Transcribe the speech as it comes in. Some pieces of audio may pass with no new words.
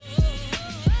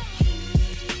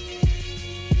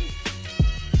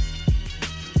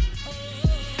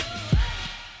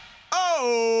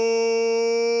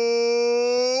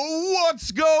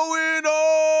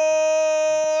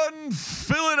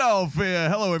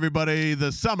Hello, everybody.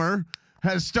 The summer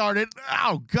has started.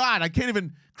 Oh, God, I can't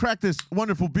even crack this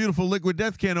wonderful, beautiful liquid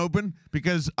death can open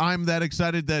because I'm that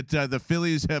excited that the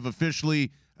Phillies have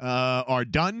officially are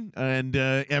done, and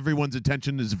everyone's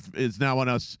attention is now on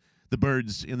us, the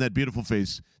birds, in that beautiful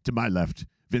face to my left,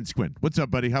 Vince Quinn. What's up,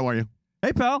 buddy? How are you?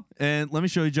 Hey, pal. And let me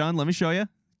show you, John. Let me show you.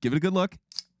 Give it a good look.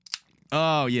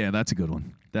 Oh, yeah, that's a good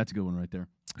one. That's a good one right there.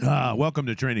 Welcome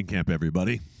to training camp,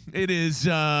 everybody. It is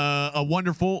a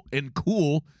wonderful and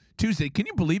cool Tuesday. Can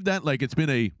you believe that? Like it's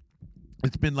been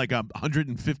like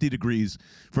 150 degrees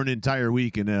for an entire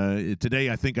week, and today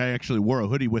I think I actually wore a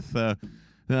hoodie with the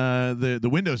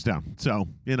windows down. So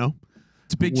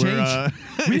it's a big change.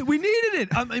 We needed it.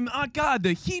 I mean, oh God,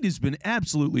 the heat has been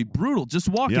absolutely brutal. Just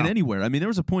walking anywhere. I mean, there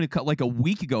was a point like a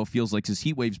week ago. Feels like this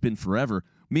heat wave's been forever.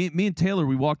 Me and Taylor,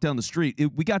 we walked down the street.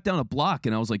 We got down a block,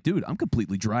 and I was like, dude, I'm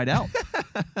completely dried out.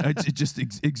 Just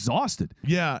exhausted.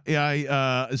 Yeah.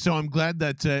 So I'm glad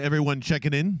that everyone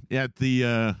checking in at the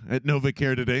at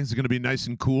NovaCare today is going to be nice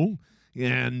and cool.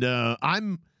 And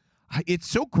it's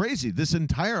so crazy. This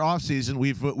entire offseason,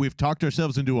 we've talked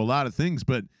ourselves into a lot of things,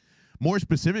 but more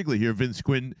specifically here, Vince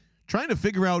Quinn, trying to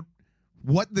figure out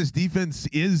what this defense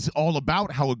is all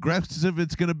about, how aggressive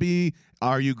it's going to be.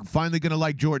 Are you finally going to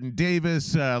like Jordan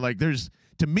Davis?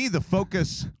 To me, the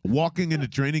focus walking into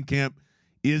training camp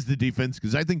is the defense,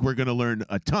 because I think we're going to learn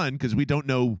a ton because we don't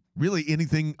know really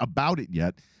anything about it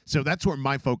yet. So that's where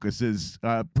my focus is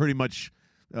pretty much.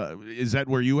 Is that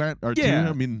where you at? Yeah.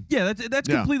 I mean, yeah, that's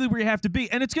completely where you have to be.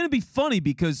 And it's going to be funny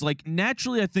because, like,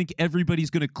 naturally I think everybody's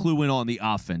going to clue in on the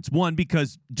offense. One,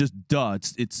 because just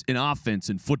it's an offense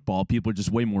in football. People are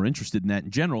just way more interested in that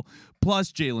in general.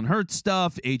 Plus Jalen Hurts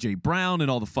stuff, A.J. Brown, and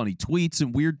all the funny tweets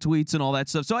and weird tweets and all that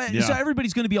stuff. So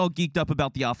everybody's going to be all geeked up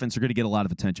about the offense. They're going to get a lot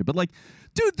of attention. But, like,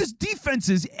 dude, this defense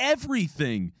is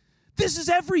everything. This is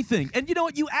everything. And you know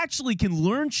what? You actually can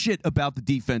learn shit about the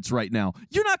defense right now.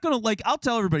 You're not going to, I'll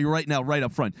tell everybody right now, right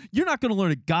up front, you're not going to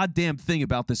learn a goddamn thing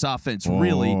about this offense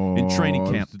really in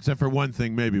training camp. Except for one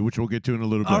thing, maybe, which we'll get to in a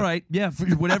little bit. All right. Yeah,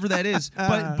 whatever that is.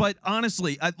 But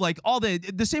honestly, all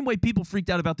the same way people freaked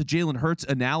out about the Jalen Hurts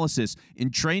analysis in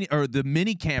training, or the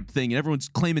mini camp thing, and everyone's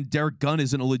claiming Derek Gunn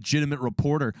isn't a legitimate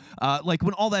reporter.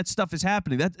 When all that stuff is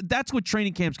happening, that's what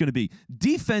training camp's going to be.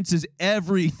 Defense is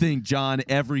everything, John,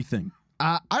 everything.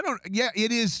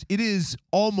 It is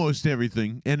almost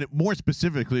everything, and more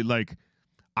specifically,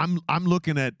 I'm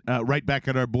looking at right back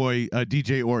at our boy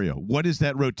DJ Oreo. What is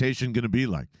that rotation going to be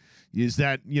like? Is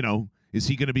that is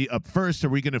he going to be up first? Are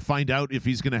we going to find out if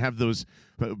he's going to have those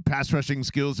pass rushing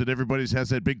skills that everybody's has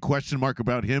that big question mark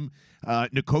about him?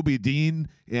 Nakobe Dean,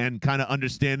 and kind of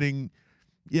understanding.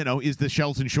 Is the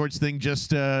shells and shorts thing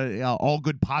just all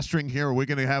good posturing here? Or are we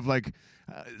going to have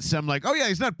oh yeah,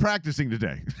 he's not practicing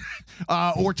today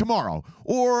or tomorrow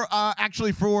or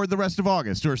actually for the rest of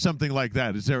August or something like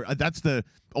that? That's the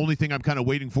only thing I'm kind of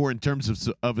waiting for in terms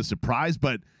of a surprise.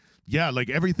 But yeah, like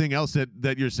everything else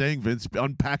that you're saying, Vince,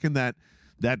 unpacking that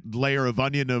layer of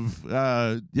onion of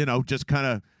just kind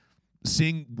of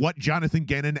seeing what Jonathan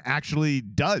Gannon actually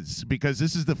does, because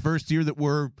this is the first year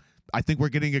that I think we're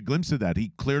getting a glimpse of that.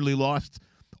 He clearly lost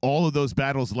all of those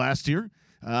battles last year,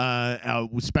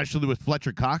 especially with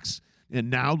Fletcher Cox. And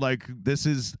now, this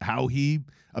is how he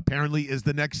apparently is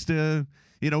the next,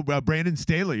 Brandon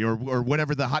Staley or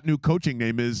whatever the hot new coaching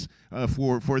name is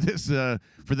for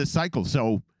this cycle.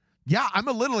 So, yeah, I'm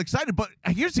a little excited. But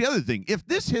here's the other thing. If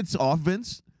this hits off,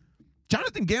 Vince,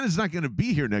 Jonathan Gannon's not going to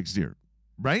be here next year,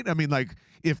 right? I mean,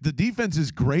 if the defense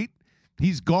is great,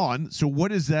 he's gone. So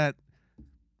what is that?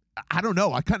 I don't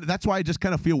know. That's why I just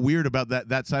kind of feel weird about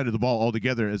that side of the ball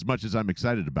altogether, as much as I'm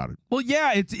excited about it. Well,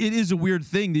 yeah, it is a weird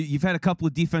thing. You've had a couple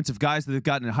of defensive guys that have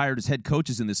gotten hired as head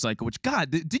coaches in this cycle, which, God,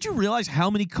 did you realize how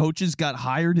many coaches got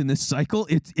hired in this cycle?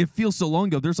 It feels so long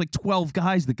ago. There's 12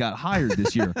 guys that got hired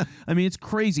this year. I mean, it's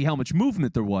crazy how much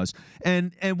movement there was.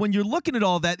 And when you're looking at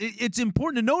all that, it's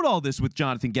important to note all this with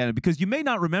Jonathan Gannon, because you may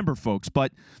not remember, folks,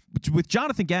 but with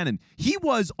Jonathan Gannon, he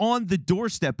was on the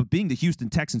doorstep of being the Houston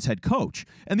Texans head coach.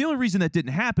 And the only reason that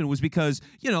didn't happen was because,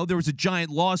 there was a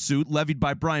giant lawsuit levied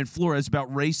by Brian Flores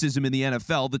about racism in the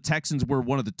NFL. The Texans were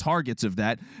one of the targets of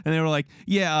that. And they were like,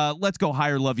 let's go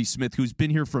hire Lovie Smith, who's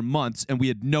been here for months, and we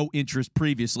had no interest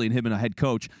previously in him and a head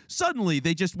coach. Suddenly,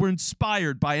 they just were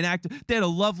inspired by an actor. They had a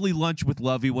lovely lunch with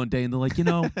Lovie one day, and they're like,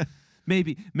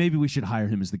 maybe we should hire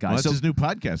him as the guy. Well, that's So his new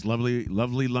podcast,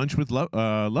 Lovely Lunch with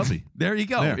Lovey. there you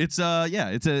go. There. It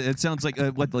sounds like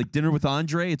like Dinner with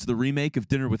Andre. It's the remake of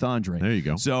Dinner with Andre. There you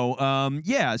go. So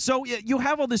you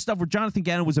have all this stuff where Jonathan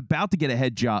Gannon was about to get a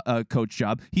head coach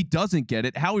job. He doesn't get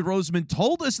it. Howie Roseman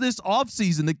told us this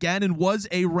offseason that Gannon was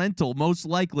a rental, most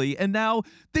likely, and now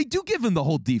they do give him the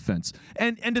whole defense.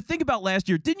 And to think about last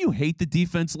year, didn't you hate the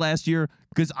defense last year?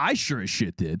 Because I sure as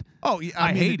shit did. Oh, yeah,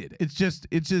 I mean, hated it.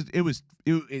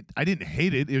 I didn't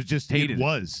hate it. It was just Hated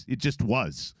it. It just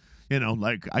was.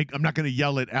 Like I'm not going to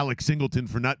yell at Alex Singleton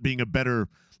for not being a better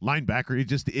linebacker. He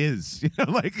just is.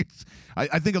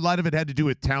 I think a lot of it had to do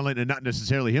with talent and not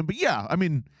necessarily him. But yeah, I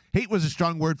mean, hate was a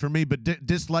strong word for me, but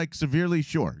dislike severely,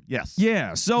 sure. Yes.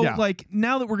 Yeah. So Yeah.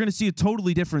 now that we're going to see a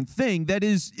totally different thing,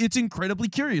 it's incredibly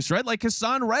curious, right? Like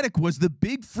Hassan Reddick was the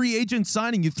big free agent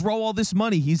signing. You throw all this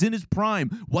money. He's in his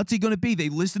prime. What's he going to be? They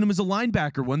listed him as a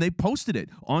linebacker when they posted it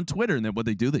on Twitter. And then what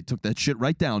they do, they took that shit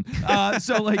right down.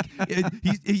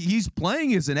 He's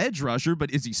playing as an edge rusher,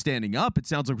 but is he standing up? It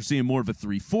sounds like we're seeing more of a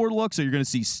 3-4 look. So you're going to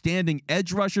see standing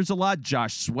edge rushers a lot.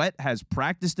 Josh Sweat has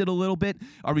practiced it a little bit.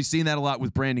 Are we seeing that a lot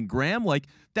with Brandon Graham? Like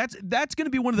that's going to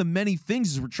be one of the many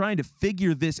things as we're trying to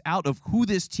figure this out of who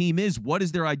this team is. What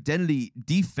is their identity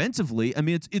defensively? I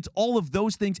mean, it's all of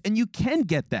those things, and you can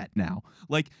get that now.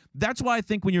 Like that's why I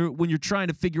think when you're trying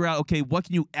to figure out, okay, what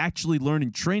can you actually learn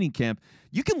in training camp?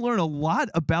 You can learn a lot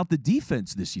about the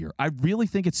defense this year. I really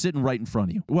think it's sitting right in front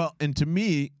of you. Well, and to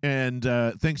me, and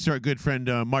thanks to our good friend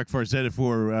Mark Farzetta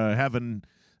for having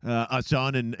us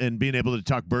on and being able to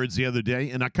talk birds the other day.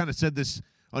 And I kind of said this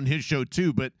on his show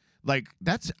too, but I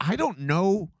don't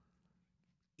know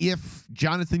if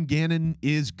Jonathan Gannon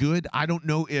is good. I don't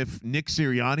know if Nick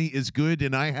Sirianni is good,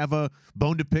 and I have a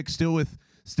bone to pick still with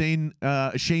Shane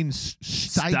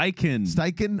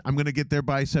Steichen. I'm going to get there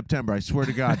by September, I swear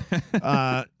to God.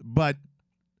 But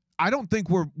I don't think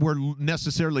we're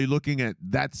necessarily looking at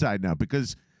that side now,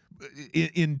 because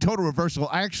in total reversal,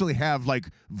 I actually have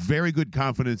very good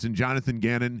confidence in Jonathan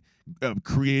Gannon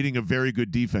creating a very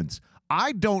good defense.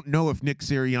 I don't know if Nick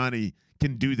Sirianni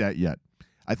can do that yet.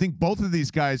 I think both of these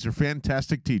guys are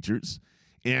fantastic teachers,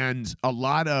 and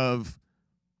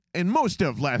most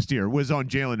of last year was on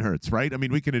Jalen Hurts, right? I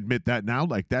mean, we can admit that now.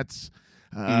 That's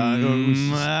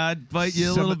I'd fight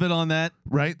you a little bit on that,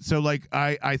 right? So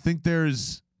I think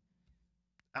there's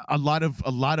a lot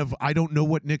of I don't know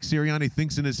what Nick Sirianni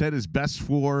thinks in his head is best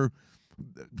for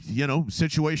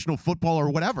situational football or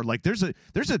whatever. There's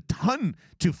a ton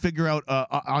to figure out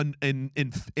on and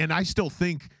I still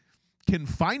think can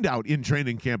find out in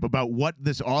training camp about what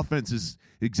this offense is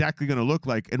exactly going to look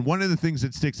like. And one of the things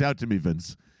that sticks out to me,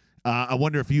 Vince, I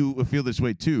wonder if you feel this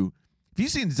way too. Have you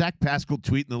seen Zach Pascal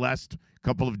tweet in the last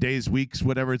couple of days, weeks,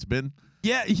 whatever it's been?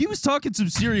 Yeah, he was talking some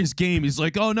serious game. He's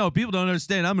like, oh, no, people don't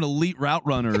understand. I'm an elite route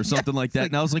runner or something like that.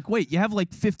 And I was like, wait, you have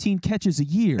 15 catches a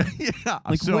year. Yeah.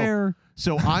 Where?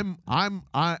 So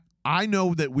I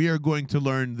know that we are going to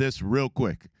learn this real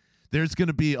quick. There's going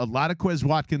to be a lot of Quez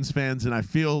Watkins fans, and I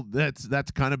feel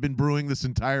that's kind of been brewing this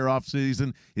entire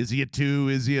offseason. Is he a 2?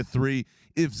 Is he a 3?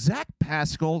 If Zach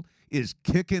Pascal is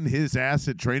kicking his ass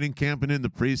at training camp and in the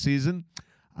preseason,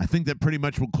 I think that pretty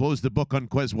much will close the book on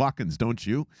Quez Watkins, don't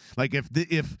you?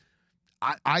 If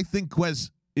I think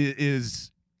Quez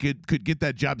could get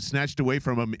that job snatched away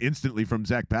from him instantly from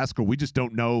Zach Pascal. We just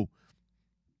don't know.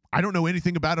 I don't know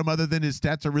anything about him other than his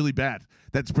stats are really bad.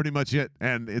 That's pretty much it,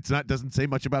 and doesn't say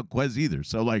much about Quez either.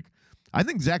 So I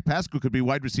think Zach Pascal could be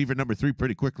wide receiver number 3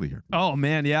 pretty quickly here. Oh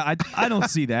man, yeah, I don't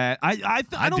see that. I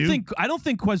don't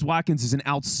think Quez Watkins is an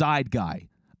outside guy.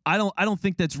 I don't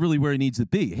think that's really where he needs to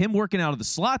be. Him working out of the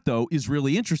slot, though, is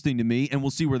really interesting to me, and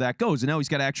we'll see where that goes. And now he's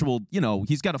got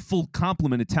he's got a full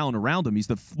complement of talent around him. He's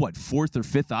the 4th or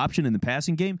 5th option in the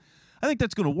passing game. I think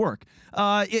that's going to work.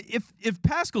 If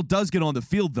Pascal does get on the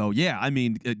field, though, yeah, I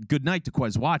mean, good night to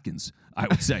Quez Watkins, I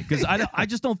would say, because I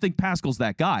just don't think Pascal's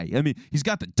that guy. I mean, he's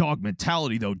got the dog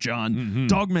mentality, though, John. Mm-hmm.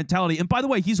 Dog mentality. And by the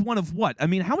way, he's one of what? I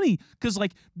mean, how many? Because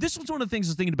this was one of the things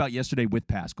I was thinking about yesterday with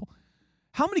Pascal.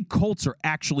 How many Colts are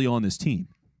actually on this team?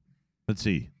 Let's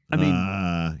see. I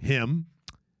mean, him.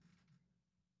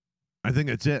 I think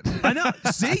that's it. I know.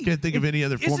 See, I can't think of any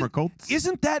other former Colts.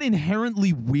 Isn't that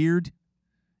inherently weird?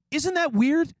 Isn't that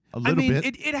weird? A little bit.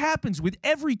 It happens with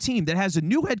every team that has a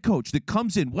new head coach that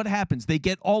comes in. What happens? They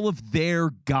get all of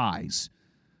their guys.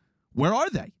 Where are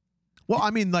they? Well,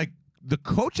 I mean, the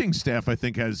coaching staff, I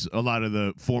think, has a lot of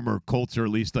the former Colts, or at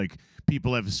least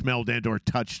people have smelled and or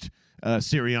touched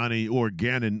Sirianni or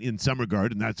Gannon in some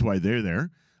regard, and that's why they're there.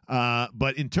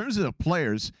 But in terms of the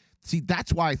players, see,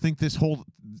 that's why I think this whole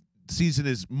season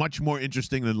is much more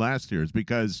interesting than last year's,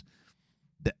 because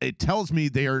it tells me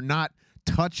they are not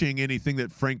touching anything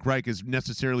that Frank Reich is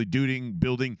necessarily doing,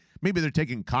 building. Maybe they're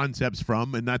taking concepts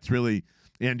from, and that's really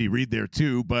Andy Reid there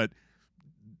too, but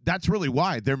that's really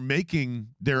why they're making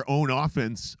their own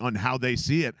offense on how they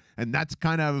see it, and that's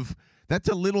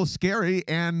a little scary.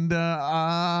 And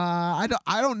I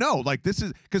don't know. Like, this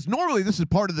is because normally this is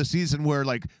part of the season where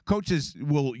like coaches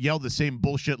will yell the same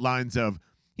bullshit lines of,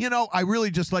 I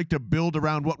really just like to build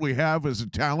around what we have as a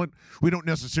talent. We don't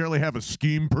necessarily have a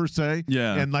scheme per se.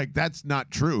 Yeah. And like that's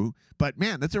not true. But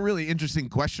man, that's a really interesting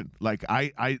question. Like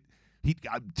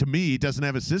to me, he doesn't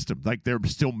have a system. Like they're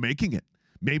still making it.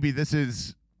 Maybe this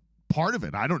is part of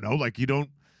it. I don't know. Like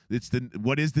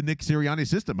what is the Nick Sirianni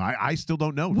system? I still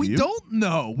don't know. We don't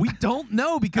know. We don't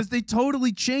know because they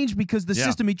totally changed because the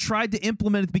system he tried to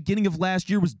implement at the beginning of last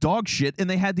year was dog shit, and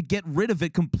they had to get rid of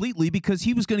it completely because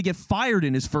he was going to get fired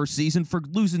in his first season for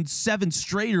losing 7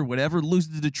 straight or whatever,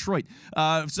 losing to Detroit.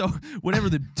 So whatever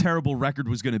the terrible record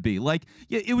was going to be. Like,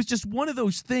 it was just one of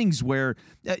those things where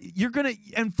you're going to,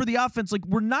 and for the offense, like,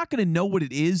 we're not going to know what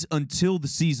it is until the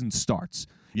season starts.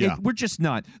 Yeah. We're just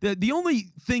not. The only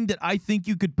thing that I think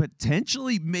you could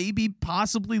potentially,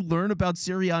 possibly learn about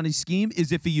Sirianni's scheme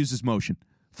is if he uses motion.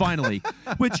 Finally,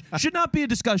 which should not be a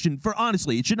discussion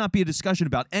honestly, it should not be a discussion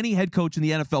about any head coach in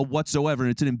the NFL whatsoever.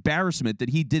 And it's an embarrassment that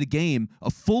he did a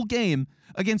full game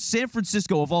against San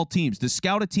Francisco of all teams, to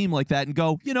scout a team like that and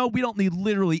go, we don't need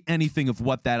literally anything of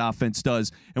what that offense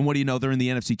does. And what do you know? They're in the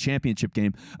NFC Championship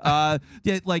game.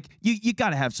 You got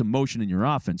to have some motion in your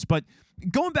offense. But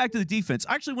going back to the defense,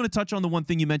 I actually want to touch on the one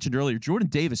thing you mentioned earlier, Jordan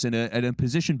Davis in a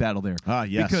position battle there.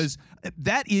 Yes. Because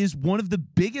that is one of the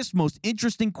biggest, most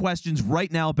interesting questions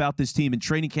right now about this team, and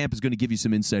training camp is going to give you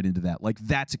some insight into that. Like,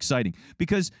 that's exciting.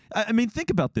 Because, think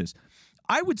about this.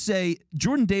 I would say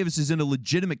Jordan Davis is in a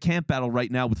legitimate camp battle right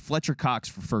now with Fletcher Cox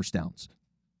for first downs.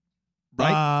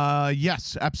 Right?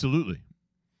 Yes, absolutely.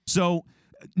 So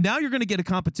now you're going to get a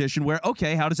competition where,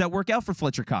 okay, how does that work out for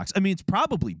Fletcher Cox? It's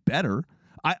probably better.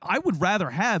 I would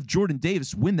rather have Jordan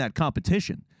Davis win that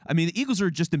competition. The Eagles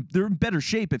are they're in better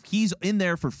shape if he's in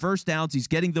there for first downs, he's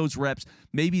getting those reps,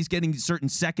 maybe he's getting certain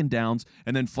second downs,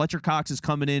 and then Fletcher Cox is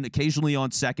coming in occasionally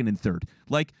on second and third.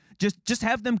 Like, just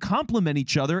have them complement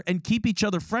each other and keep each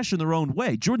other fresh in their own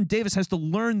way. Jordan Davis has to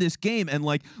learn this game and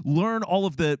learn all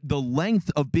of the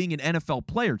length of being an NFL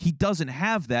player. He doesn't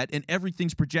have that, and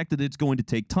everything's projected that it's going to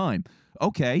take time.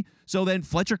 Okay, so then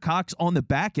Fletcher Cox on the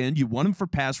back end, you want him for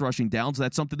pass rushing downs.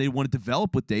 That's something they want to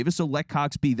develop with Davis, so let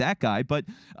Cox be that guy. But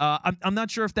I'm not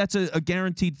sure if that's a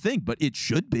guaranteed thing, but it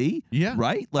should be. Yeah.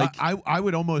 Right? Like, I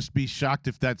would almost be shocked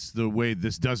if that's the way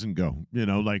this doesn't go.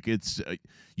 It's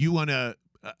you want to.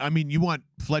 You want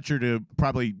Fletcher to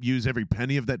probably use every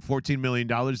penny of that $14 million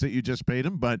that you just paid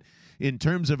him. But in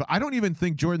terms of, I don't even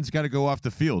think Jordan's got to go off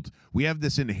the field. We have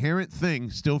this inherent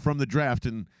thing still from the draft,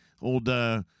 and old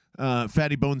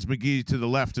Fatty Bones McGee to the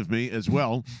left of me as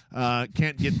well.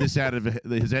 Can't get this out of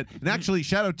his head. And actually,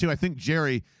 shout out to, I think,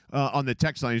 Jerry on the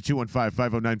text line,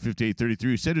 215-509-5833,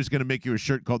 who said he was going to make you a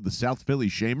shirt called the South Philly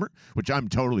Shamer, which I'm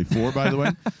totally for, by the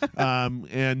way.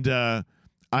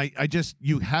 I just,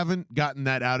 you haven't gotten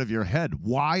that out of your head.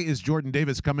 Why is Jordan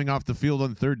Davis coming off the field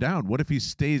on third down? What if he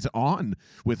stays on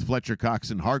with Fletcher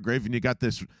Cox and Hargrave, and you got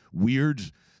this weird,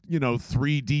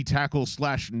 3D tackle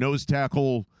 / nose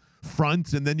tackle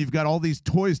front, and then you've got all these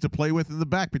toys to play with in the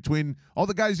back between all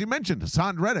the guys you mentioned,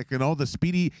 Hassan Reddick and all the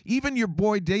speedy, even your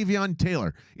boy Davion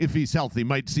Taylor, if he's healthy,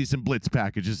 might see some blitz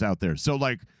packages out there. So,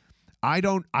 I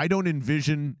don't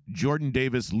envision Jordan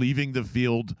Davis leaving the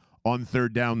field on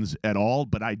third downs at all,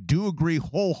 but I do agree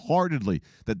wholeheartedly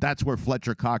that that's where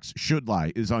Fletcher Cox should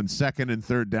lie, is on second and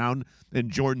third down,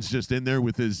 and Jordan's just in there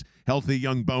with his healthy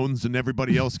young bones and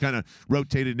everybody else kind of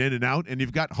rotated in and out, and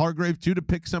you've got Hargrave too to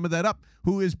pick some of that up,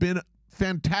 who has been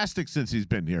fantastic since he's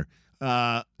been here.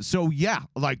 If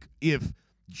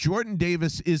Jordan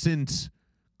Davis isn't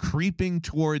creeping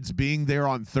towards being there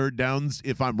on third downs,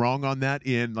 if I'm wrong on that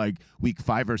in week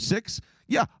 5 or 6,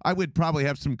 yeah, I would probably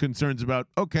have some concerns about,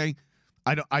 okay,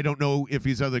 I don't know if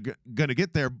he's going to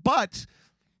get there, but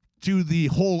to the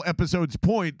whole episode's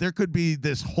point, there could be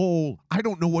this whole, I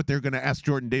don't know what they're going to ask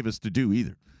Jordan Davis to do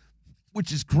either,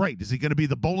 which is great. Is he going to be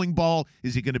the bowling ball?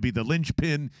 Is he going to be the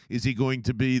linchpin? Is he going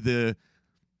to be the,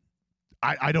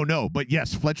 I don't know, but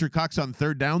yes, Fletcher Cox on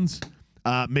third downs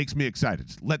makes me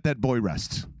excited. Let that boy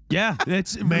rest. Yeah,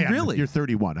 it's Man, really. You're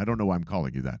 31. I don't know why I'm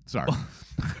calling you that. Sorry.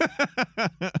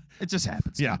 It just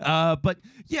happens. Yeah. But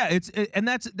yeah, and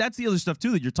that's the other stuff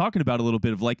too that you're talking about a little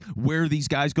bit of like where are these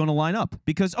guys going to line up?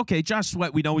 Because okay, Josh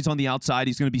Sweat, we know he's on the outside.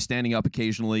 He's going to be standing up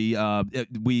occasionally.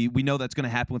 We know that's going to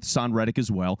happen with Hassan Reddick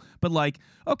as well. But like,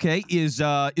 okay, is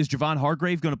Javon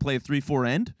Hargrave going to play a 3-4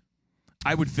 end?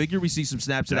 I would figure we see some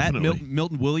snaps of that.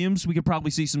 Milton Williams, we could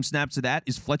probably see some snaps of that.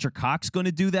 Is Fletcher Cox going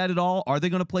to do that at all? Are they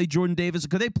going to play Jordan Davis?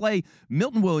 Could they play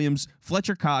Milton Williams,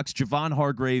 Fletcher Cox, Javon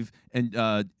Hargrave, and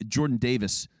Jordan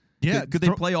Davis? Yeah. Could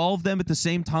they play all of them at the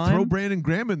same time? Throw Brandon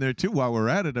Graham in there, too, while we're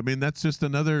at it. I mean, that's just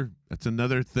another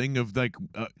thing of, like,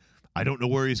 I don't know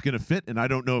where he's going to fit, and I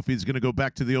don't know if he's going to go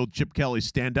back to the old Chip Kelly,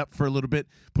 stand up for a little bit,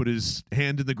 put his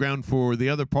hand in the ground for the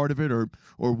other part of it or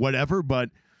whatever, but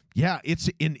yeah, it's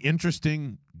an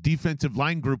interesting defensive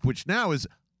line group, which now is,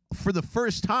 for the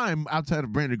first time outside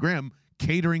of Brandon Graham,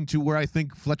 catering to where I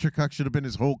think Fletcher Cox should have been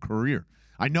his whole career.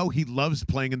 I know he loves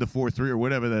playing in the 4-3 or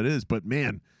whatever that is, but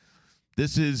man,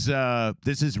 this is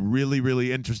really,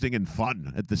 really interesting and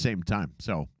fun at the same time.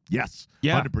 So yes,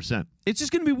 100%. It's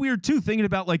just going to be weird too, thinking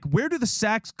about like where do the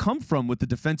sacks come from with the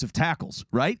defensive tackles,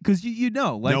 right? Because you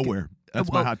know, like nowhere. That's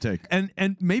my hot take.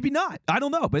 And maybe not. I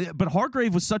don't know. But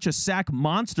Hargrave was such a sack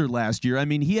monster last year. I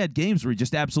mean, he had games where he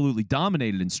just absolutely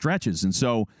dominated in stretches. And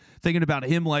so thinking about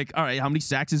him like, all right, how many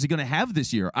sacks is he going to have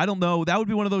this year? I don't know. That would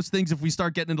be one of those things if we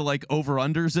start getting into like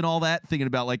over-unders and all that, thinking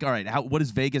about like, all right, what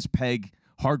does Vegas peg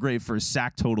Hargrave for a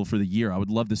sack total for the year? I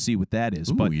would love to see what that is.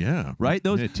 Ooh, yeah. Right?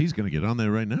 T's going to get on there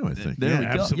right now, I think. There we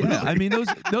go. Absolutely. Yeah, I mean, those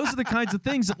are the kinds of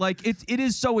things that, like, it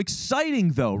is so exciting,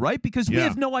 though, right? Because we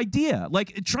have no idea.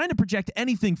 Like, trying to project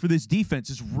anything for this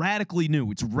defense is radically new.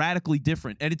 It's radically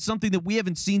different. And it's something that we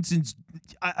haven't seen since,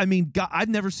 I mean, God, I've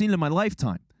never seen it in my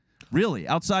lifetime, really.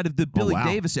 Outside of the Billy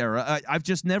Davis era, I've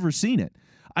just never seen it.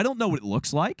 I don't know what it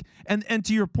looks like. And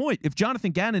to your point, if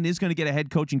Jonathan Gannon is going to get a head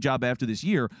coaching job after this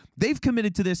year, they've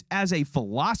committed to this as a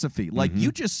philosophy. Like,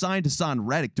 you just signed Hassan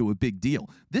Reddick to a big deal.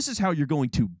 This is how you're going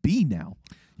to be now.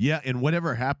 Yeah, and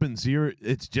whatever happens here,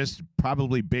 it's just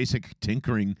probably basic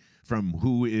tinkering from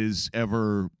who is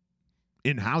ever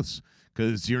in-house.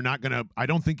 Because you're not going to – I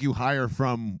don't think you hire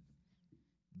from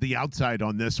the outside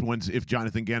on this once if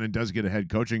Jonathan Gannon does get a head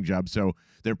coaching job. So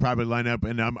they're probably line up,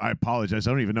 and I apologize.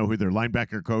 I don't even know who their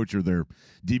linebacker coach or their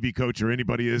DB coach or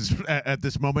anybody is at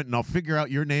this moment, and I'll figure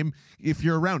out your name if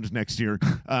you're around next year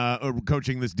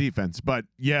coaching this defense. But,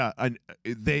 yeah,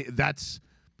 that's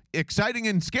exciting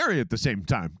and scary at the same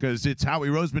time because it's Howie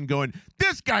Roseman going,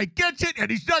 this guy gets it,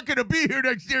 and he's not going to be here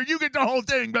next year. You get the whole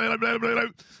thing. Blah, blah, blah, blah.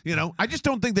 You know, I just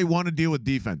don't think they want to deal with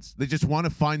defense. They just want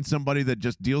to find somebody that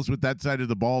just deals with that side of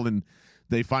the ball, and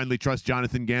they finally trust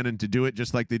Jonathan Gannon to do it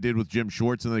just like they did with Jim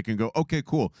Schwartz, and they can go, okay,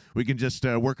 cool. We can just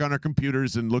work on our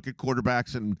computers and look at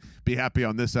quarterbacks and be happy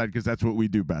on this side because that's what we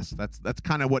do best. That's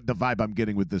kind of what the vibe I'm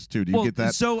getting with this, too. Do you get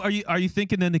that? So are you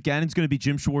thinking then that Gannon's going to be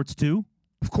Jim Schwartz, too?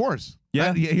 Of course.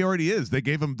 Yeah. He already is. They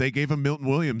gave him Milton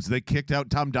Williams. They kicked out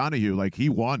Tom Donahue. Like, he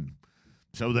won.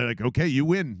 So they're like, okay, you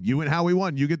win. You and Howie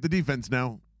won. You get the defense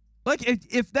now. Like,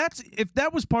 if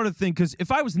that was part of the thing, because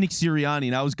if I was Nick Sirianni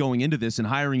and I was going into this and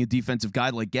hiring a defensive guy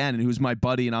like Gannon, who's my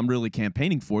buddy and I'm really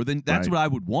campaigning for, then that's what I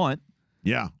would want.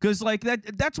 Yeah. Because, like,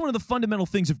 that's one of the fundamental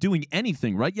things of doing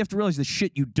anything, right? You have to realize the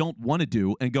shit you don't want to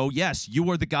do and go, yes, you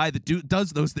are the guy that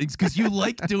does those things because you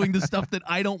like doing the stuff that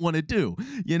I don't want to do.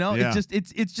 You know? Yeah.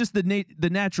 It's just the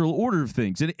natural order of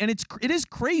things. And it is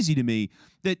crazy to me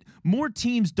that more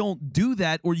teams don't do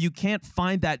that or you can't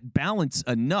find that balance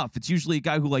enough. It's usually a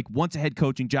guy who, like, wants a head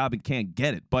coaching job and can't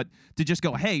get it. But to just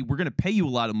go, hey, we're going to pay you a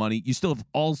lot of money. You still have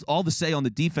all the say on the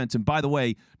defense. And by the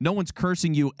way, no one's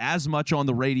cursing you as much on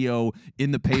the radio, in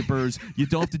the papers. You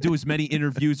don't have to do as many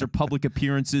interviews or public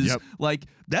appearances. Yep. Like,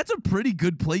 that's a pretty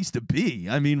good place to be.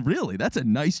 I mean, really, that's a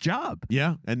nice job.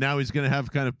 Yeah, and now he's going to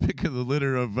have kind of pick of the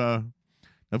litter of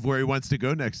where he wants to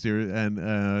go next year.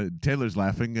 And Taylor's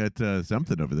laughing at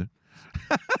something over there.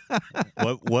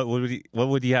 What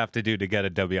would you have to do to get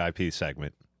a WIP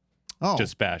segment? Oh,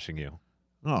 Just bashing you.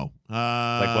 Oh,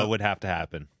 Like, what would have to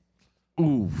happen?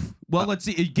 Oof. Well, let's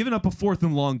see. Giving up a 4th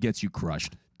and long gets you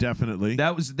crushed. Definitely.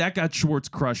 That got Schwartz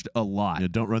crushed a lot. Yeah,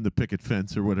 don't run the picket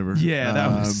fence or whatever. Yeah,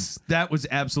 that was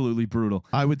absolutely brutal.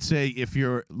 I would say if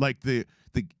you're like the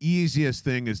easiest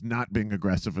thing is not being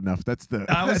aggressive enough.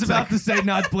 I was about to say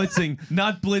not blitzing.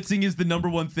 Not blitzing is the number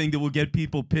one thing that will get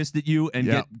people pissed at you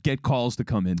and get calls to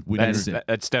come in.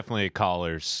 That's definitely a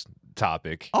caller's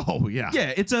topic. Oh yeah.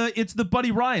 Yeah, it's the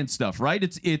Buddy Ryan stuff, right?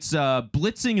 It's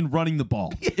blitzing and running the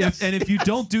ball. Yes. If you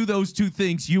don't do those two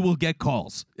things, you will get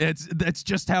calls. That's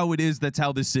just how it is. That's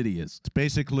how this city is. It's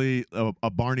basically a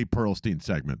Barney Pearlstein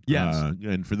segment. Yes.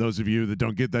 And for those of you that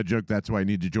don't get that joke, that's why I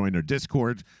need to join our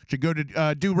Discord, which you go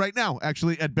to do right now,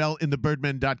 actually, at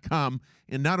bellinthebirdman.com.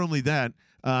 And not only that,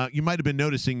 you might have been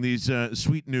noticing these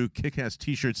sweet new kick-ass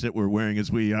T-shirts that we're wearing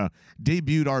as we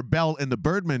debuted our Bell and the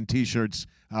Birdman T-shirts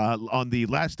on the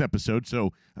last episode.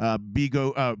 So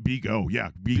Bigo.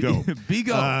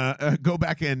 Go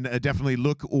back and definitely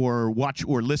look or watch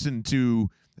or listen to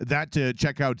that to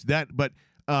check out that. But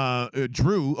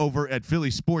Drew over at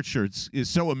Philly Sports Shirts is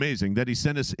so amazing that he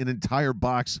sent us an entire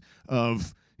box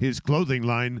of his clothing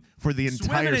line for the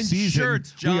entire Swimming in season.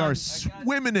 shirts, John. We are I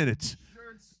swimming in it.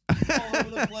 all over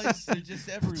the place. They're just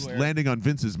everywhere. Landing on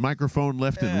Vince's microphone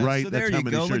left and right. So That's there how you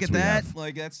many go. shirts Look at we that. have.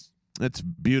 Like that's That's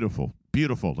beautiful.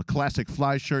 Beautiful. The classic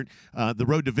Fly shirt, the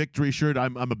Road to Victory shirt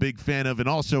I'm a big fan of. And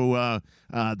also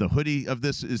the hoodie of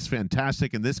this is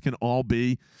fantastic. And this can all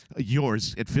be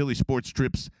yours at Philly Sports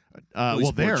Trips. Philly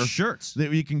Sports there. shirts.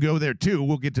 You can go there, too.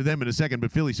 We'll get to them in a second.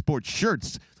 But Philly Sports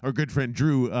Shirts, our good friend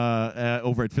Drew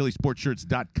over at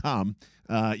phillysportshirts.com.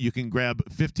 You can grab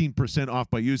 15% off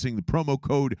by using the promo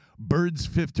code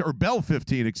BIRDS15 or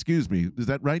Bell15. Excuse me, is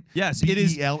that right? Yes, it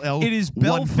is. BELL It is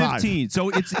Bell 15. So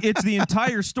it's the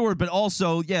entire store, but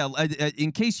also,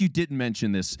 in case you didn't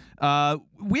mention this,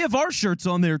 we have our shirts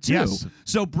on there too. Yes.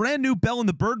 So brand new Bell and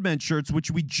the Birdman shirts,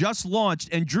 which we just launched,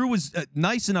 and Drew was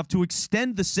nice enough to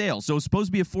extend the sale. So it was supposed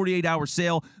to be a 48-hour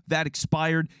sale that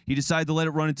expired. He decided to let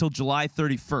it run until July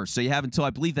 31st. So you have until,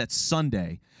 I believe that's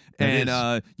Sunday.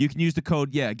 And you can use the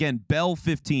code, again,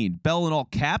 Bell15. Bell in all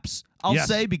caps, I'll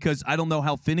say, because I don't know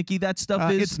how finicky that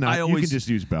stuff is. It's not. You can just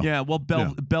use Bell. Yeah, well,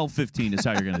 Bell15 is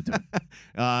how you're going to do it.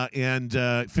 And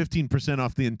 15%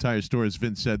 off the entire store, as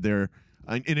Vince said there.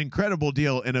 An incredible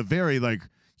deal and a very,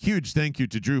 huge thank you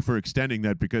to Drew for extending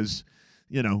that because,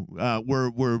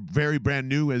 we're very brand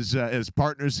new as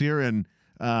partners here and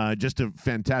just a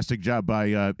fantastic job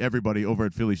by everybody over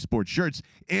at Philly Sports Shirts.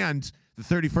 And the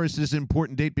 31st is an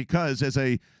important date because, as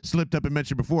I slipped up and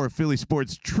mentioned before, Philly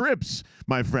Sports Trips,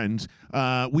 my friends,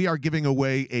 we are giving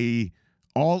away a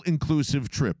all-inclusive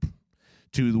trip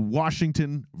to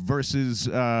Washington versus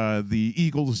the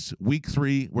Eagles Week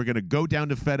 3. We're going to go down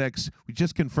to FedEx. We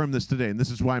just confirmed this today, and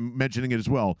this is why I'm mentioning it as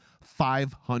well.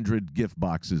 500 gift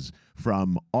boxes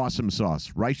from Awesome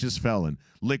Sauce, Righteous Felon,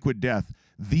 Liquid Death.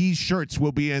 These shirts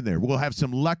will be in there. We'll have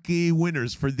some lucky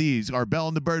winners for these, our Bell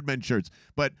and the Birdman shirts.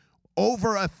 But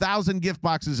over 1,000 gift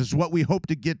boxes is what we hope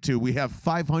to get to. We have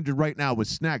 500 right now with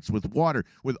snacks, with water,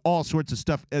 with all sorts of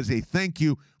stuff as a thank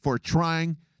you for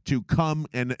trying to come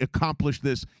and accomplish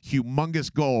this humongous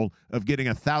goal of getting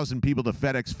 1,000 people to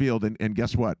FedEx Field. And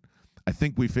guess what? I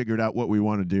think we figured out what we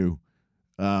want to do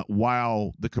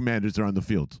while the Commanders are on the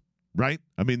field, right?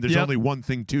 I mean, there's only one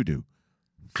thing to do.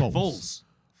 Foles.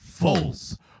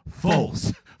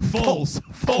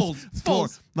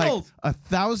 Like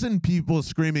 1,000 people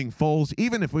screaming Foles,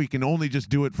 even if we can only just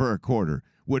do it for a quarter,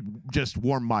 would just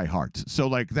warm my heart. So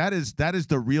that is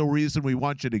the real reason we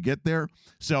want you to get there.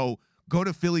 So go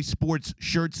to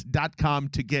phillysportshirts.com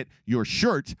to get your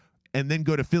shirt, and then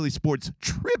go to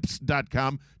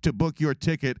phillysportstrips.com to book your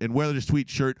ticket and wear the sweet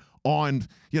shirt on,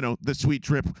 the sweet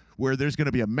trip where there's going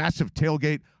to be a massive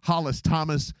tailgate. Hollis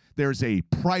Thomas, there's a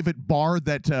private bar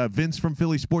that Vince from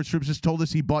Philly Sports Trips just told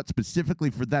us he bought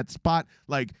specifically for that spot.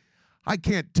 I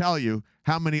can't tell you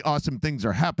how many awesome things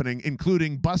are happening,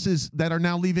 including buses that are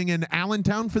now leaving in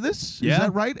Allentown for this. Yeah. Is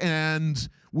that right? And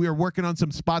we are working on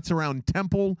some spots around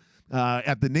Temple.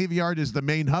 At the Navy Yard is the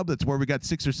main hub. That's where we got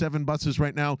 6 or 7 buses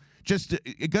right now. Just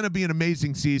going to be an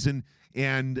amazing season.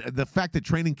 And the fact that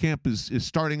training camp is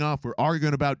starting off, we're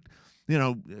arguing about,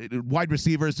 wide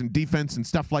receivers and defense and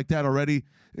stuff like that already.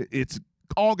 It's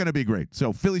all going to be great.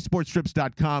 So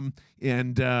phillysportstrips.com,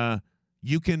 and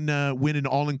you can win an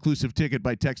all-inclusive ticket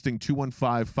by texting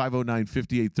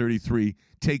 215-509-5833.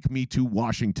 Take me to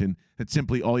Washington. That's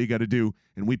simply all you got to do.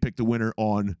 And we pick the winner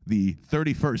on the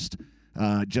 31st.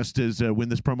 Just as when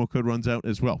this promo code runs out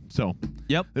as well. So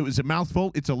Yep. It was a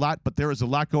mouthful. It's a lot, but there is a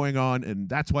lot going on, and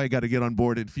that's why you got to get on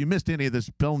board. And if you missed any of this,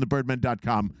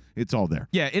 bellandthebirdman.com, it's all there.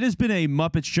 Yeah, it has been a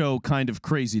Muppet Show kind of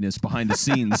craziness behind the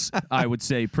scenes, I would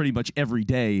say, pretty much every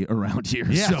day around here.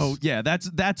 Yes. So, yeah,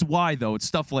 that's why, though. It's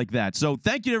stuff like that. So,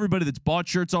 thank you to everybody that's bought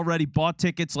shirts already, bought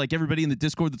tickets, like everybody in the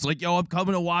Discord that's like, yo, I'm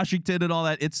coming to Washington and all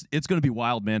that. It's going to be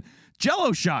wild, man.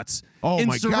 Jello shots Oh, in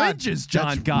my God. syringes, John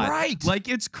That's got. right. Like,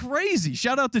 it's crazy. crazy.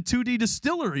 Shout out to 2D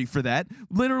Distillery for that.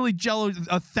 Literally Jello,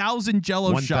 1,000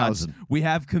 Jello shots 1,000. we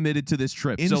have committed to this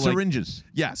trip. In so, like, syringes.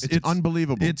 yes, It's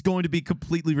unbelievable. It's going to be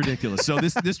completely ridiculous. So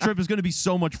this trip is going to be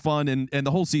so much fun, and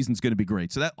the whole season's going to be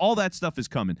great. So that all that stuff is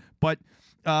coming. But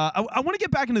I want to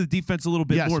get back into the defense a little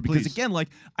bit Yes, more because, please. again, like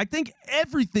I think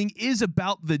everything is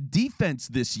about the defense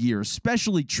this year,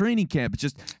 especially training camp. It's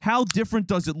just how different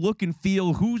does it look and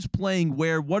feel? Who's playing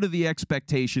where? What are the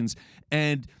expectations?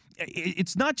 And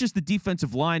it's not just the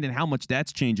defensive line and how much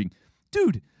that's changing.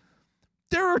 Dude,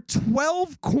 there are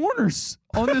 12 corners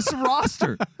on this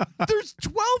roster. There's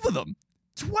 12 of them.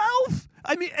 12?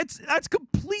 I mean, that's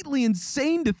completely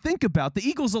insane to think about. The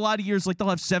Eagles, a lot of years, like they'll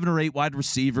have 7 or 8 wide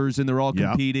receivers and they're all Yeah.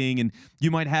 competing, and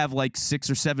you might have like 6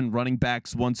 or 7 running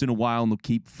backs once in a while and they'll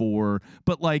keep 4.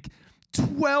 But like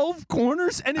 12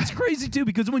 corners, and it's crazy too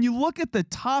because when you look at the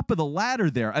top of the ladder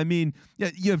there, I mean,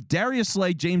 you have Darius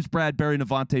Slay, James Bradbury, and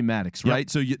Avonte Maddox, right?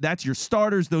 So that's your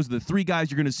starters. Those are the 3 guys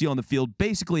you're going to see on the field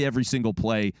basically every single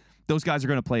play. Those guys are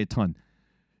going to play a ton.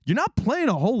 You're not playing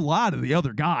a whole lot of the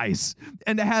other guys.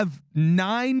 And to have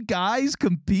 9 guys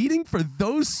competing for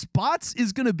those spots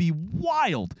is going to be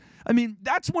wild. I mean,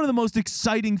 that's one of the most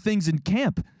exciting things in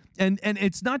camp. And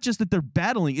it's not just that they're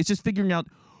battling, it's just figuring out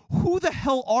who the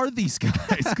hell are these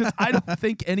guys? Because I don't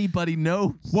think anybody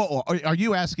knows. Well, are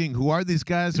you asking who are these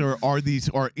guys, or are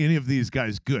any of these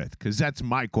guys good? Because that's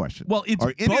my question. Well, it's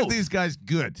are any both. of these guys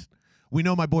good? We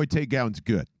know my boy Tate Gowan's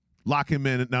good. Lock him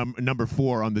in at number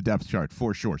 4 on the depth chart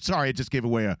for sure. Sorry, I just gave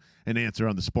away an answer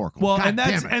on the Sporkle. Well, God and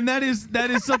that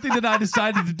is something that I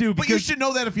decided to do. But you Because should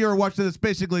know that if you're watching this,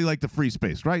 basically like the free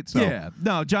space, right? So yeah,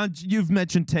 no, John, you've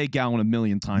mentioned Tate Gowan a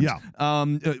million times. Yeah.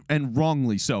 And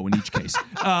wrongly so in each case.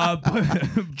 But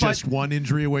just one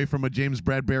injury away from a James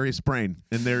Bradbury sprain,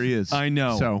 and there he is. I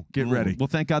know. So get ready. Well,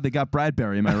 thank God they got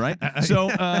Bradbury. Am I right? So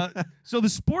the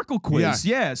Sporkle quiz.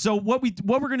 Yeah. So what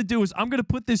we're gonna do is I'm gonna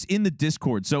put this in the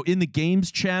Discord. So in the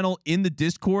games channel in the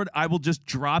Discord, I will just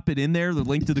drop it in there, the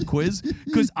link to the quiz,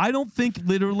 because I don't think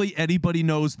literally anybody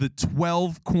knows the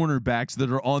 12 cornerbacks that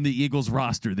are on the Eagles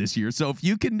roster this year. So if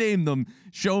you can name them,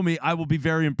 show me. I will be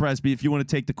very impressed. But if you want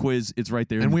to take the quiz, it's right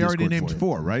there. And in the we already Discord named for you.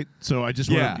 4, right? So I just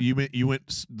Yeah. you went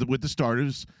with the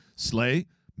starters: Slay,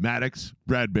 Maddox,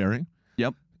 Bradbury.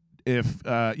 Yep. If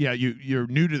you're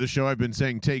new to the show, I've been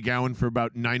saying Tate Gowan for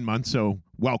about 9 months, so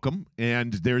welcome.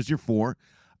 And there's your 4.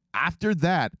 After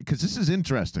that, because this is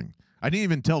interesting, I didn't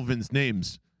even tell Vince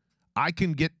names. I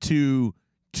can get to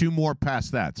 2 more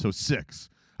past that, so 6.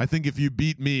 I think if you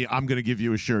beat me, I'm going to give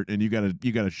you a shirt, and you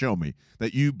gotta show me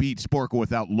that you beat Sporkle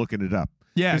without looking it up.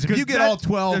 Yeah, because if you get all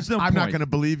 12, there's no I'm not point. going to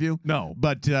believe you. No.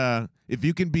 But if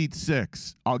you can beat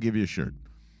 6, I'll give you a shirt.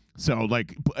 So,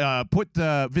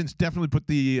 Vince, definitely put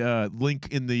the link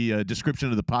in the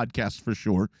description of the podcast for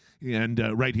sure, and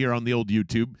right here on the old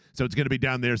YouTube. So it's going to be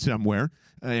down there somewhere.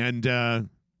 And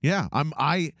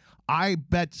I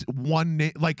bet one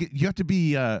name. Like you have to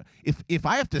be. If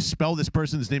I have to spell this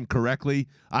person's name correctly,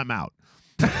 I'm out.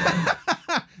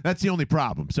 That's the only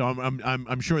problem. So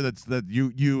I'm sure that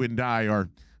you and I are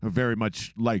very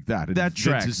much like that. And That Vince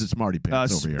tracks. is a smarty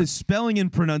pants over here. Spelling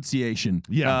and pronunciation.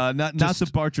 Yeah, not just- the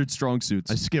Barchard strong suits.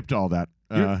 I skipped all that.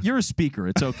 You're a speaker.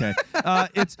 It's okay.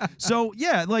 It's so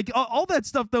yeah, like all that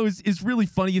stuff though is really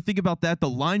funny. You think about that. The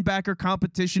linebacker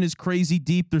competition is crazy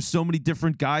deep. There's so many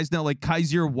different guys now. Like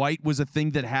Kaiser White was a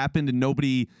thing that happened and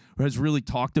nobody has really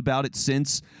talked about it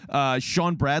since.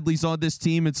 Sean Bradley's on this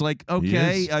team. It's like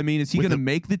okay. is. I mean, is he With going to the-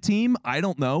 make the team? I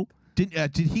don't know. Did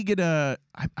he get a?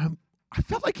 I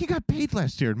felt like he got paid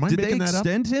last year. Am I Did they making that up?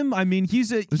 extend him? I mean, he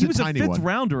was a tiny 5th one.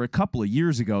 rounder a couple of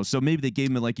years ago, so maybe they gave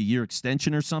him like a year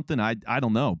extension or something. I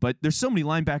don't know, but there's so many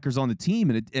linebackers on the team,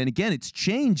 and again, it's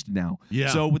changed now. Yeah.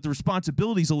 So with the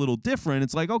responsibilities a little different,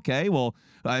 it's like okay, well,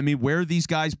 I mean, where are these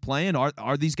guys playing?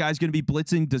 Are these guys going to be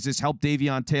blitzing? Does this help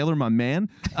Davion Taylor, my man?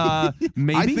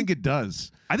 Maybe. I think it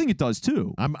does. I think it does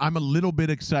too. I'm a little bit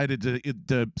excited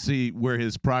to see where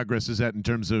his progress is at in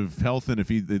terms of health, and if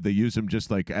they use him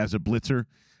just like as a blitzer.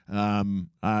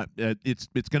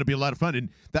 It's going to be a lot of fun, and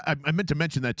I meant to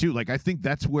mention that too. Like I think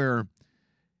that's where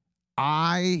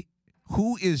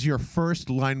who is your first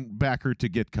linebacker to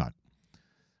get cut?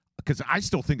 Because I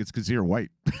still think it's Kazir White.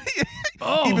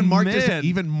 Oh, even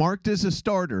man. marked as a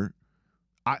starter.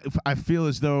 I feel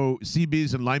as though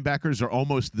CBs and linebackers are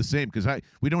almost the same because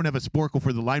we don't have a Sporkle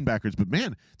for the linebackers, but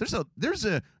man,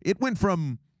 it went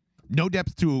from no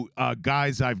depth to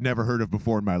guys I've never heard of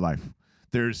before in my life.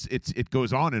 It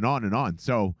goes on and on and on.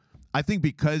 So I think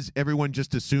because everyone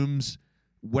just assumes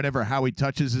whatever Howie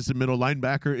touches as a middle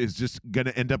linebacker is just going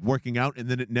to end up working out, and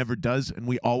then it never does, and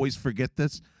we always forget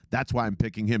this. That's why I'm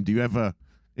picking him. Do you have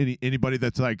Anybody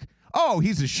that's like, oh,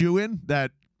 he's a shoo-in,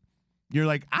 that you're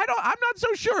like, I'm not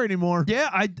so sure anymore.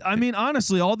 Yeah, I mean,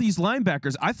 honestly, all these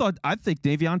linebackers, I think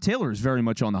Davion Taylor is very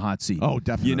much on the hot seat. Oh,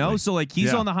 definitely. You know, so like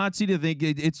he's Yeah. on the hot seat. I think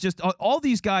it's just all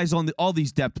these guys all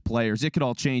these depth players. It could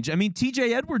all change. I mean,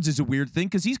 TJ Edwards is a weird thing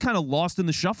because he's kind of lost in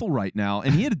the shuffle right now,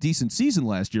 and he had a decent season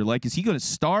last year. Like, is he going to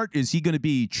start? Is he going to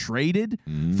be traded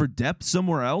for depth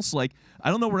somewhere else? Like, I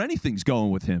don't know where anything's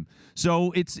going with him.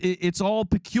 So it's all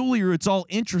peculiar. It's all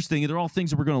interesting. They're all things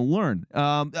that we're going to learn.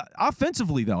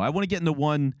 Offensively, though, I want to get into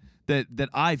one that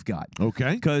I've got.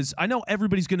 Okay. Because I know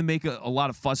everybody's going to make a lot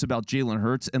of fuss about Jalen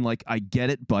Hurts, and like I get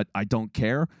it, but I don't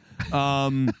care.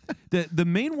 The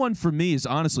main one for me is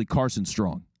honestly Carson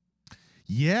Strong.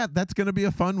 Yeah, that's going to be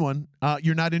a fun one.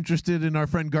 You're not interested in our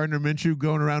friend Gardner Minshew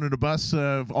going around in a bus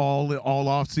all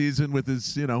off season with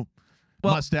his,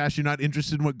 mustache. You're not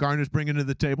interested in what Gardner's bringing to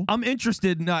the table? I'm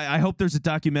interested, and I hope there's a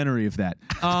documentary of that.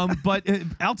 But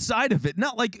outside of it,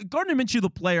 not like Gardner Minshew, the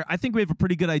player, I think we have a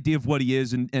pretty good idea of what he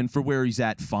is and for where he's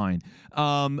at, fine.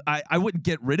 I wouldn't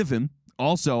get rid of him.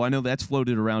 Also, I know that's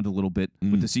floated around a little bit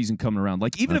with the season coming around.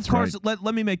 Like, even That's if Carson,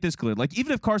 let me make this clear. Like,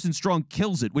 even if Carson Strong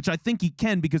kills it, which I think he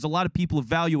can because a lot of people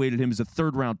evaluated him as a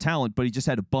third-round talent, but he just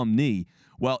had a bum knee.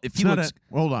 Well, if he looks...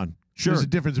 Hold on. Sure. There's a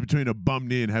difference between a bum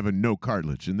knee and having no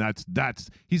cartilage, and that's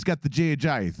he's got the Jay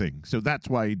Ajayi thing, so that's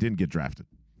why he didn't get drafted.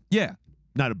 Yeah.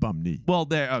 Not a bum knee. Well,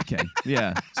 there. Okay.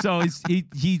 Yeah. So he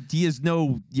has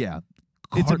no. Yeah.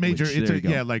 It's a major. Cartilage. There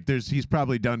you go. He's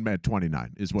probably done at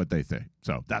 29 is what they say.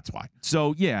 So that's why.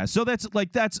 So yeah. So that's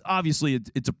obviously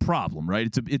it's a problem, right?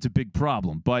 It's a big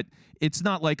problem, but it's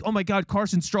not like, oh my God,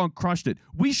 Carson Strong crushed it.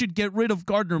 We should get rid of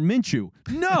Gardner Minshew.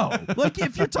 No. Like,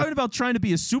 if you're talking about trying to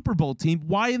be a Super Bowl team,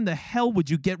 why in the hell would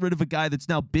you get rid of a guy that's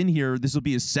now been here? This will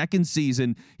be his second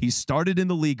season. He's started in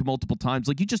the league multiple times.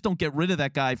 Like, you just don't get rid of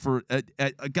that guy for a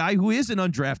guy who is an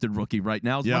undrafted rookie right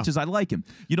now, as much as I like him.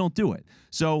 You don't do it.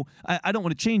 So I don't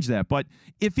want to change that. But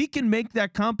if he can make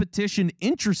that competition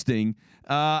interesting,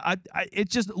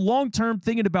 it's just long-term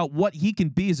thinking about what he can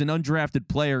be as an undrafted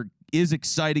player is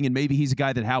exciting, and maybe he's a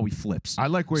guy that Howie flips. I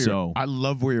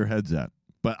love where your head's at,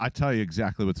 but I tell you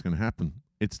exactly what's going to happen.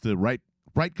 It's the right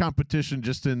competition,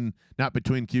 just not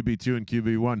between QB2 and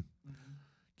QB1.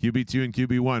 QB2 and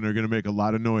QB1 are going to make a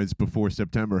lot of noise before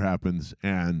September happens.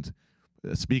 And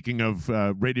speaking of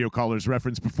radio callers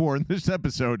referenced before in this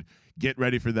episode, get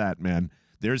ready for that, man.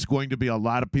 There's going to be a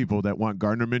lot of people that want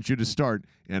Gardner Minshew to start,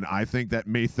 and I think that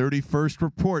May 31st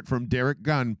report from Derek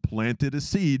Gunn planted a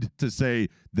seed to say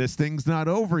this thing's not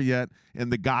over yet,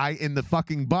 and the guy in the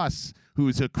fucking bus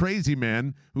who's a crazy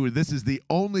man, who this is the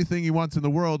only thing he wants in the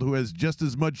world, who has just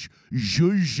as much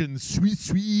zhuzh and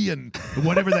sui and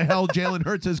whatever the hell Jalen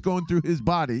Hurts has going through his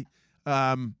body,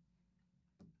 I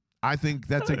think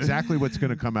that's exactly what's going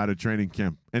to come out of training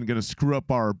camp and going to screw up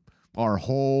our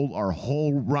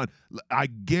whole run. I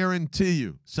guarantee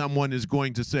you someone is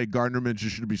going to say Gardner Minshew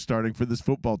should be starting for this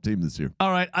football team this year.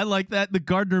 All right, I like that. The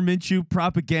Gardner Minshew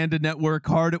propaganda network,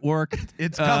 hard at work.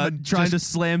 It's coming. Trying to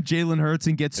slam Jalen Hurts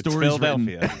and get stories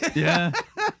Philadelphia. written. Yeah.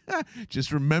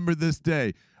 Just remember this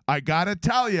day. I got to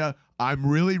tell you, I'm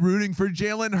really rooting for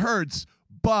Jalen Hurts,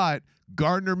 but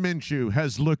Gardner Minshew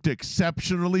has looked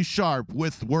exceptionally sharp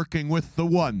with working with the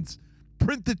ones.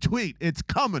 Print the tweet. It's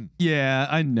coming. Yeah,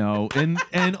 I know. And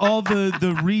all the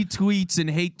retweets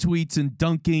and hate tweets and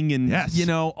dunking and,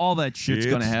 all that shit's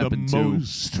going to happen It's too. the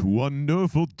most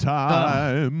wonderful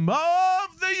time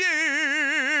of the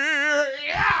year.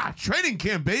 Yeah, training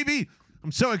camp, baby.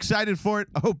 I'm so excited for it.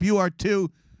 I hope you are too.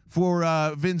 For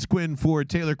Vince Quinn, for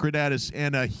Taylor Credatus,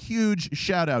 and a huge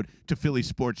shout-out to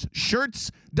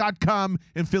PhillySportsShirts.com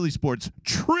and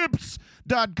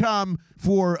PhillySportsTrips.com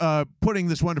for putting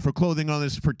this wonderful clothing on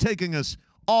us, for taking us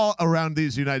all around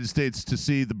these United States to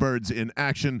see the birds in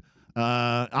action.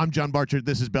 I'm John Barchard.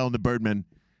 This is Bell and the Birdmen,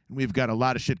 and we've got a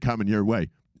lot of shit coming your way.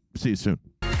 See you soon.